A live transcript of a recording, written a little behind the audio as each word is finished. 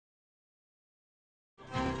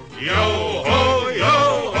Yo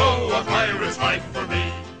ho, a pirate's life for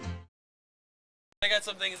me. I got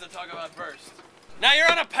some things to talk about first. Now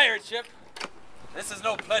you're on a pirate ship. This is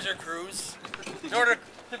no pleasure cruise. In order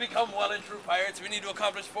to become well and true pirates, we need to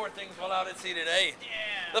accomplish 4 things while out at sea today.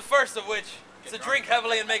 Yeah. The first of which is to drink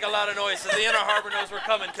heavily and make a lot of noise so the inner harbor knows we're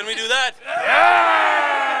coming. Can we do that? Yeah!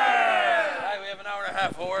 All right, we have an hour and a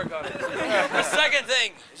half. We'll work on it. The second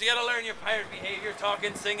thing is you gotta learn your pirate behavior,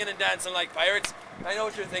 talking, singing, and dancing like pirates. I know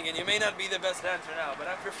what you're thinking. You may not be the best dancer now, but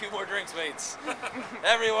after a few more drinks, mates,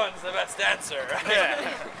 everyone's the best dancer, right? Yeah.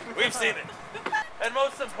 We've seen it. And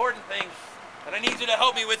most important thing, and I need you to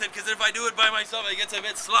help me with it, because if I do it by myself, it gets a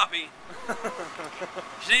bit sloppy.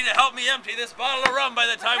 You need to help me empty this bottle of rum by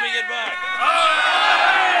the time we get back.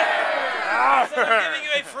 So I'm giving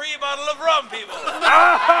you a free bottle of rum, people.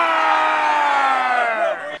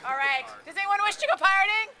 All right. Does anyone wish to go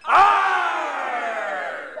pirating?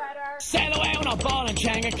 Sail away on a ball and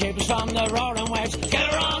chain and keep us from the roaring waves.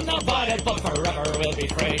 Get around the body, but forever we'll be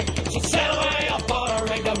free. So sail away aboard a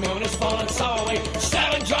rig, the moon is full and so are we.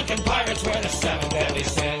 7 drunken pirates wear the 7 deadly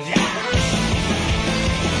sins. Yeah.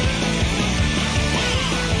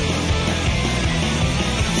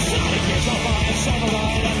 Somebody gives a fire, sail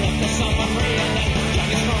away and lift the submarine. And then Jack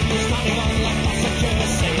is from this money on left us secure the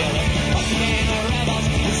sailing. Up to me the rebels,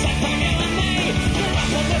 it's like for you and me. We're up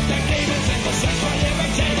to lift their demons in the search for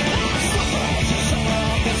liberty.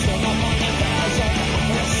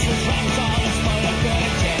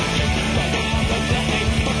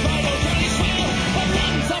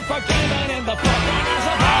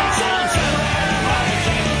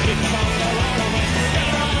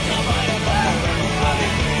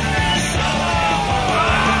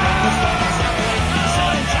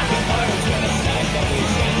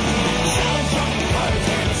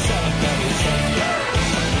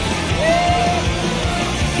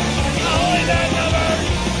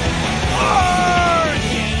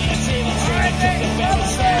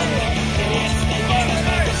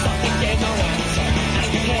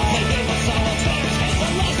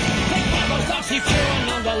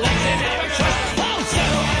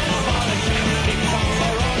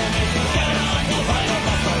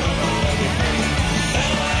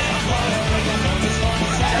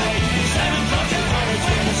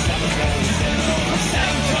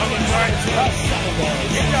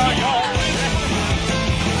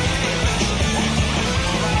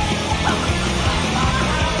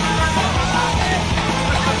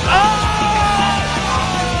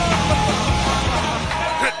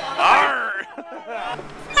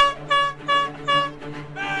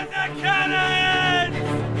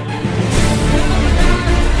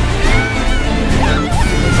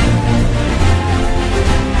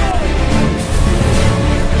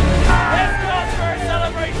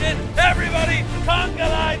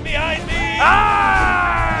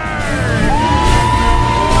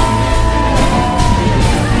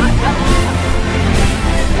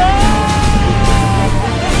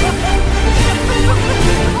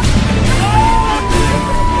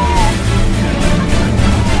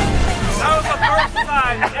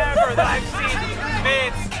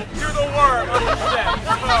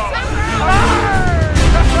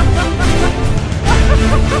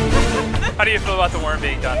 How do you feel about the worm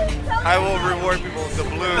being done? I will reward people with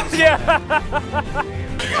doubloons. Yeah!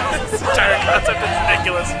 This entire concept is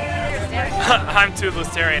ridiculous. I'm toothless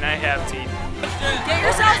Terry and I have teeth. Get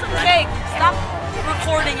yourself some cake. Stop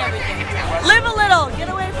recording everything. Live a little. Get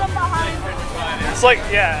away from behind. It's like,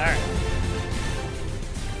 yeah, alright.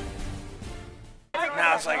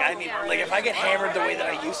 Now it's like I need, like if I get hammered the way that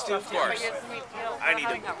I used to, of course, I need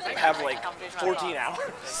to have like 14 hours.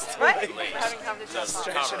 What?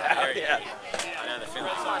 Stretch it out. Yeah.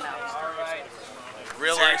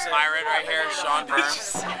 Real life pirate right here, Sean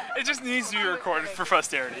Burns. It just needs to be recorded for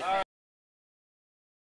posterity.